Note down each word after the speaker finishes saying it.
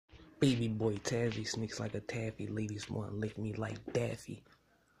Bbyboyytazzy sneaks like a taffy. Ladies want to lick me like Daffy.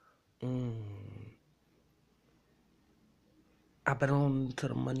 I've been on to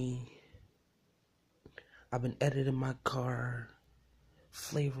the money. I've been editing my car.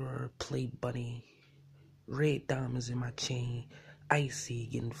 Flavor play bunny. Red diamonds in my chain. Icy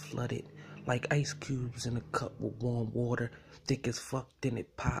getting flooded. Like ice cubes in a cup with warm water. Thick as fuck, then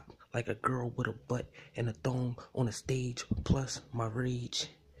it pop. Like a girl with a butt and a thong on a stage. Plus my rage.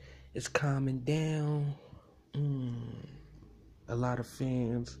 It's calming down. A lot of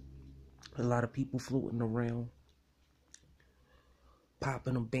fans. A lot of people floating around.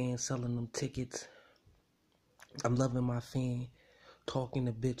 Popping them bands, selling them tickets. I'm loving my fan. Talking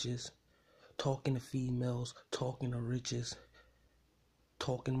to bitches. Talking to females. Talking to riches.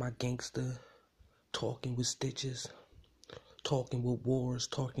 Talking my gangster. Talking with stitches. Talking with wars.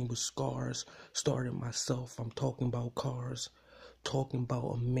 Talking with scars. Starting myself. I'm talking about cars. Talking about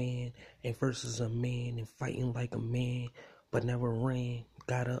a man and versus a man and fighting like a man, but never ran.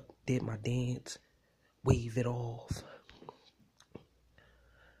 Got up, did my dance, wave it off.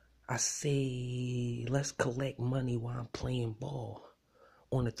 I say, let's collect money while I'm playing ball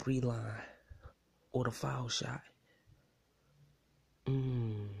on the 3 line or the foul shot.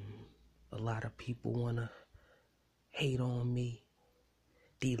 A lot of people wanna hate on me,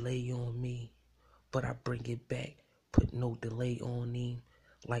 delay on me, but I bring it back. Put no delay on him.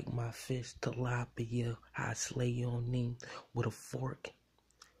 Like my fish tilapia, I slay on him with a fork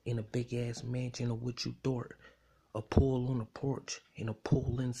in a big ass mansion of what you thought. A pool on the porch and a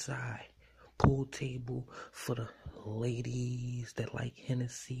pool inside. Pool table for the ladies that like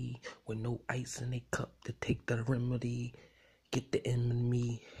Hennessy with no ice in their cup to take the remedy. Get the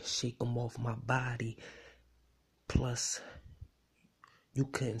enemy, shake them off my body. Plus, you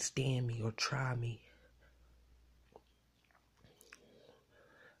couldn't stand me or try me.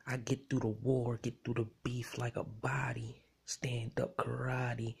 I get through the war, get through the beef like a body. Stand up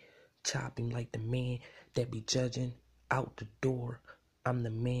karate, chop him like the man that be judging out the door. I'm the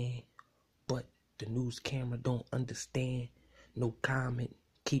man, but the news camera don't understand. No comment,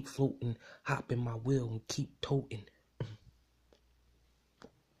 keep floating, hop in my wheel and keep toting.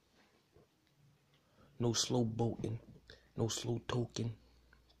 No slow boating, no slow token.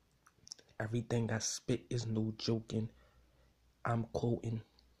 Everything I spit is no joking. I'm quoting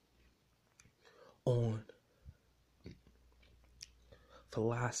on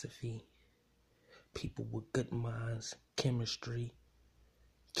philosophy, people with good minds, chemistry,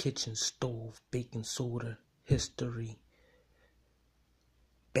 kitchen stove, baking soda, history,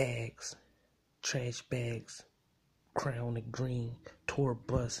 bags, trash bags, crown of green, tour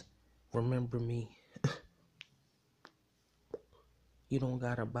bus, remember me. You don't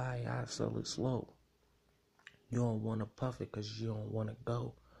gotta buy it, I sell it slow. You don't wanna puff it cause you don't wanna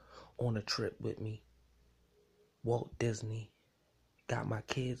go on a trip with me. Walt Disney. Got my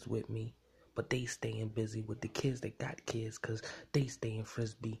kids with me, but they staying busy with the kids that got kids cause they staying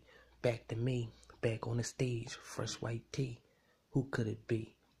frisbee. Back to me, back on the stage, fresh white tee. Who could it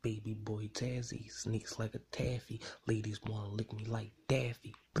be? Bbyboyytazzy, sneaks like a taffy. Ladies wanna lick me like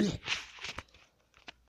Daffy. Blech.